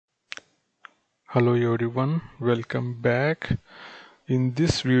Hello everyone, welcome back. In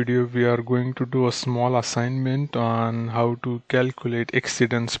this video we are going to do a small assignment on how to calculate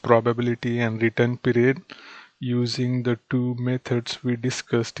exceedance probability and return period using the two methods we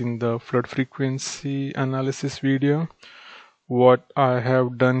discussed in the flood frequency analysis video. What I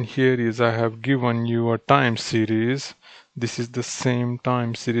have done here is I have given you a time series. This is the same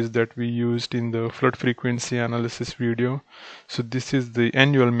time series that we used in the flood frequency analysis video. So this is the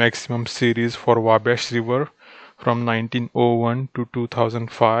annual maximum series for Wabash River from 1901 to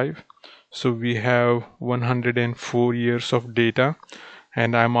 2005. So we have 104 years of data,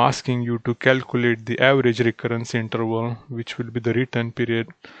 and I'm asking you to calculate the average recurrence interval, which will be the return period,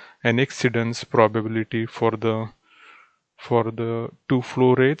 and exceedance probability for the two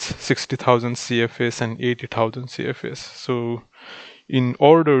flow rates, 60,000 CFS and 80,000 CFS. So in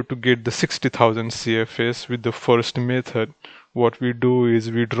order to get the 60,000 CFS with the first method, what we do is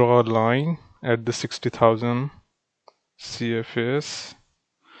we draw a line at the 60,000 CFS,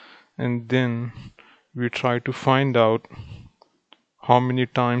 and then we try to find out how many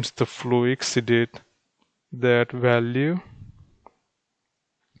times the flow exceeded that value.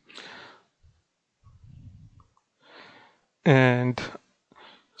 And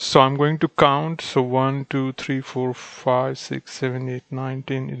so I'm going to count. So 1, 2, 3, 4, 5, 6, 7, 8, 9,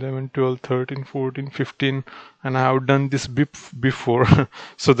 10, 11, 12, 13, 14, 15. And I have done this before.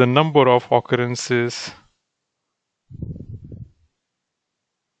 So the number of occurrences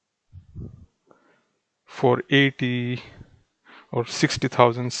for 80 or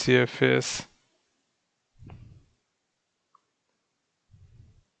 60,000 CFS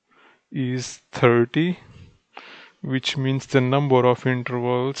is 30, which means the number of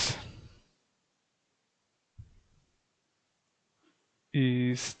intervals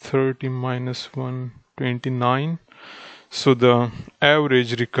is 30 minus 1, 29. So the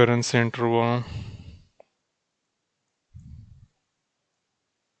average recurrence interval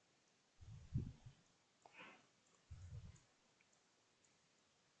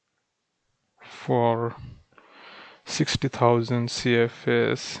for 60,000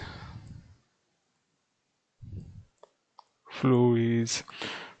 CFS flow is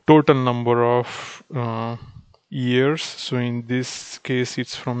total number of years. So in this case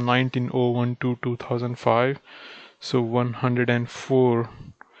it's from 1901 to 2005, so 104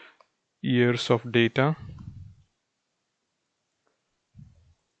 years of data.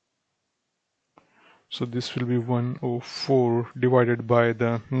 So this will be 104 divided by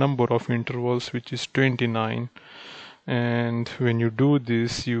the number of intervals, which is 29, and when you do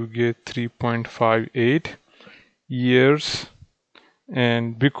this you get 3.58 years.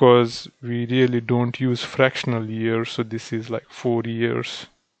 And because we really don't use fractional years, so this is like 4 years.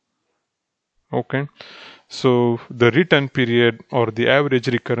 Okay, so the return period or the average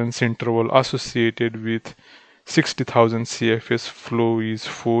recurrence interval associated with 60,000 CFS flow is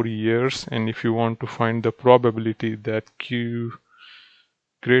 4 years. And if you want to find the probability that Q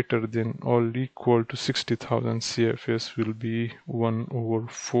greater than or equal to 60,000 CFS will be 1 over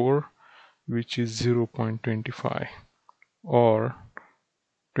 4, which is 0.25 or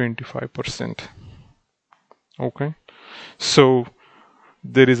 25%. Okay, so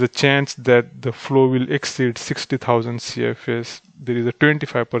there is a chance that the flow will exceed 60,000 CFS. There is a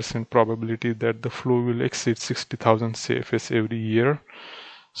 25% probability that the flow will exceed 60,000 CFS every year.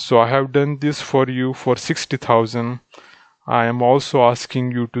 So I have done this for you for 60,000. I am also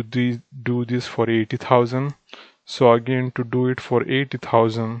asking you to do this for 80,000. So again, to do it for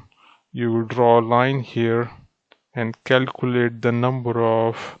 80,000, you will draw a line here and calculate the number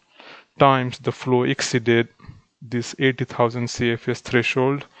of times the flow exceeded this 80,000 CFS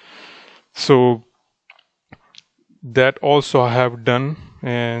threshold. So that also I have done,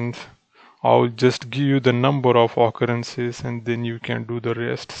 and I'll just give you the number of occurrences and then you can do the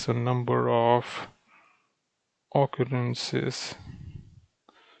rest. So number of occurrences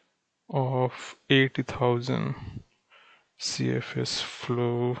of 80,000 CFS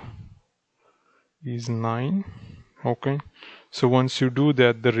flow is 9. Okay, so once you do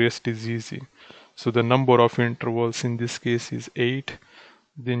that, the rest is easy. So the number of intervals in this case is 8.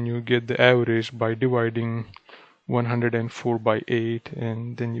 Then you get the average by dividing 104 by 8,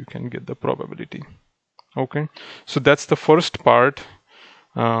 and then you can get the probability. Okay, so that's the first part.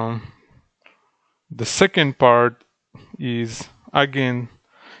 The second part is again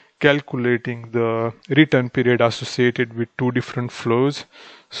calculating the return period associated with two different flows.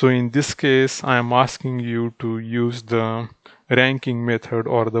 So in this case, I am asking you to use the ranking method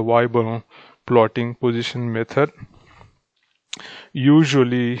or the Weibull plotting position method.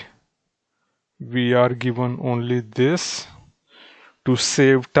 Usually we are given only this. To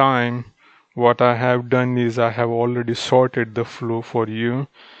save time, What I have done is I have already sorted the flow for you.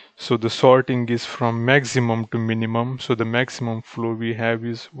 So the sorting is from maximum to minimum. So the maximum flow we have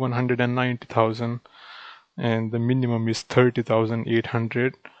is 190,000 and the minimum is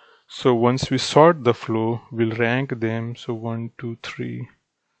 30,800. So once we sort the flow, we'll rank them. So 1, 2, 3,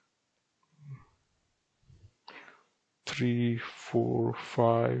 3, 4,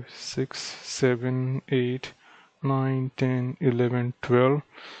 5, 6, 7, 8, 9, 10, 11, 12.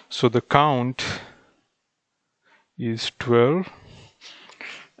 So the count is 12.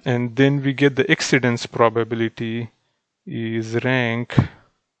 And then we get the exceedance probability is rank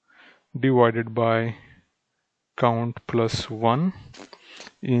divided by count plus 1.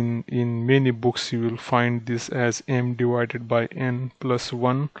 In many books you will find this as m divided by n plus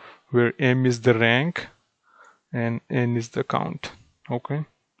 1, where m is the rank and n is the count. Okay,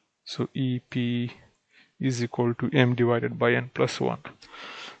 so EP is equal to m divided by n plus 1.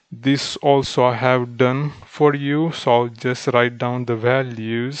 This also I have done for you, so I'll just write down the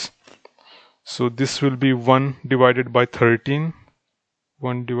values. So this will be 1 divided by 13,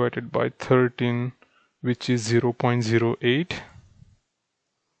 1 divided by 13, which is 0.08.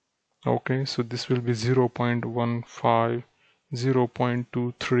 Okay, so this will be 0.15,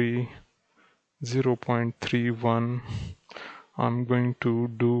 0.23, 0.31. I'm going to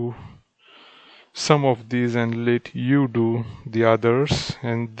do some of these and let you do the others.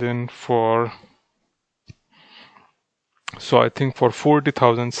 And then so I think for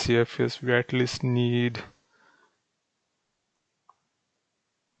 40,000 CFS we at least need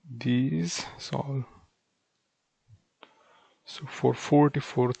these. So for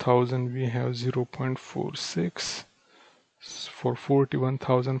 44,000 we have 0.46. For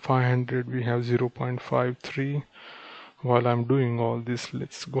 41,500 we have 0.53. While I'm doing all this,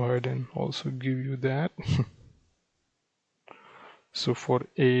 let's go ahead and also give you that. So for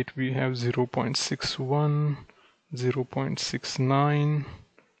 8 we have 0.61, 0.69,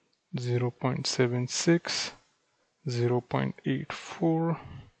 0.76, 0.84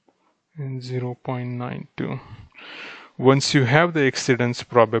 and 0.92. Once you have the exceedance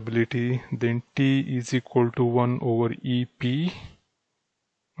probability, then T is equal to 1 over EP.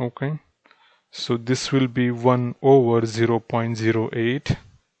 Okay, so this will be 1 over 0.08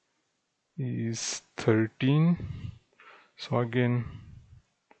 is 13. So again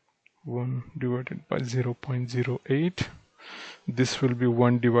 1 divided by 0.08. This will be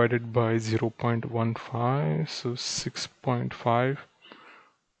 1 divided by 0.15, so 6.5,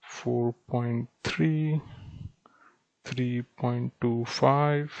 4.3,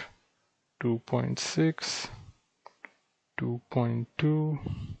 3.25, 2.6, 2.2,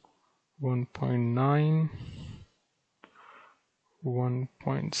 1.9,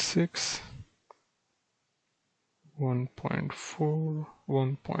 1.6, 1.4,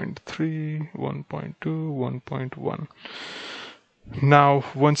 1.3, 1.2, 1.1. Now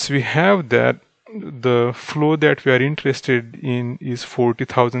once we have that, the flow that we are interested in is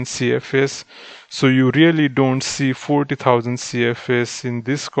 40,000 CFS. So you really don't see 40,000 CFS in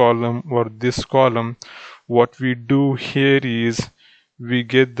this column or this column. What we do here is we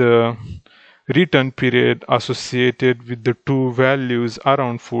get the return period associated with the two values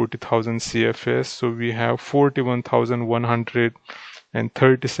around 40,000 CFS. So we have 41,100 and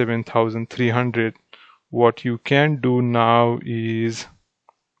 37,300. What you can do now is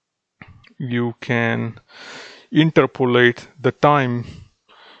you can interpolate the time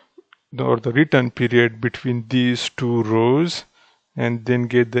or the return period between these two rows and then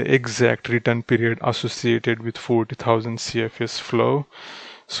get the exact return period associated with 40,000 CFS flow.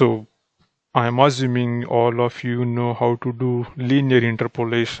 So I'm assuming all of you know how to do linear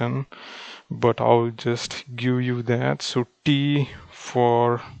interpolation, but I'll just give you that. So T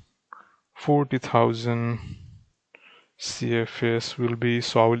for 40,000 CFS will be,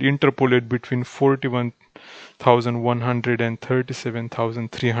 so I will interpolate between 41,100 and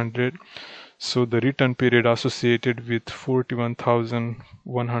 37,300. So the return period associated with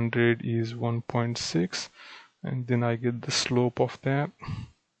 41,100 is 1.6, and then I get the slope of that.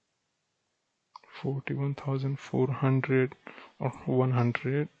 41,400 or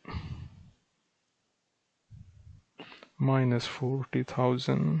 100 minus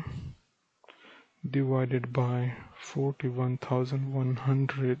 40,000 divided by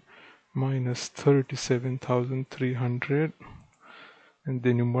 41,100 minus 37,300, and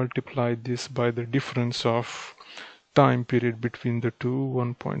then you multiply this by the difference of time period between the two,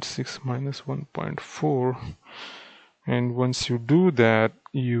 1.6 minus 1.4, and once you do that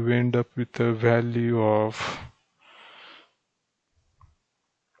you end up with a value of,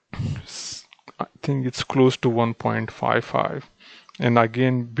 I think it's close to 1.55, And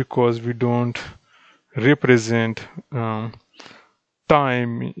again, because we don't represent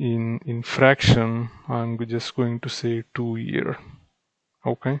time in fraction, I'm just going to say 2 year.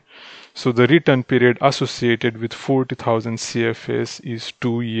 Okay, so the return period associated with 40,000 CFS is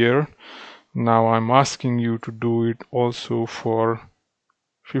 2 year. Now I'm asking you to do it also for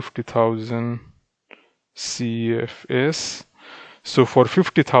 50,000 CFS. So for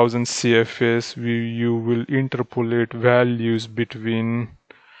 50,000 CFS, you will interpolate values between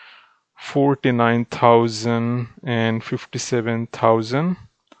 49,000 and 57,000.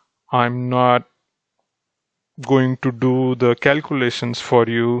 I'm not going to do the calculations for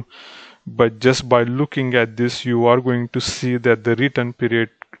you, but just by looking at this, you are going to see that the return period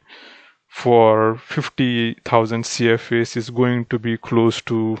for 50,000 CFS is going to be close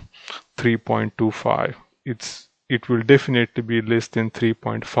to 3.25. It will definitely be less than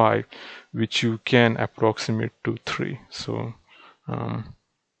 3.5, which you can approximate to 3. So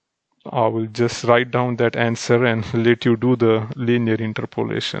I will just write down that answer and let you do the linear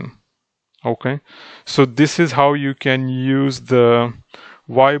interpolation. Okay, so this is how you can use the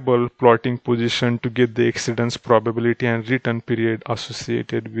Weibull plotting position to get the exceedance probability and return period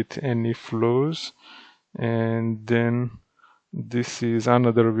associated with any flows. And then this is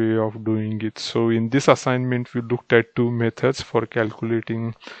another way of doing it. So in this assignment, we looked at two methods for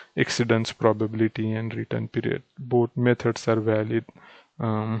calculating exceedance probability and return period. Both methods are valid,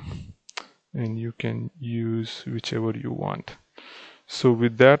 and you can use whichever you want. So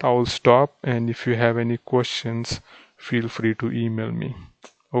with that, I will stop, and if you have any questions, feel free to email me.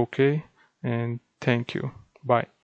 Okay, and thank you. Bye.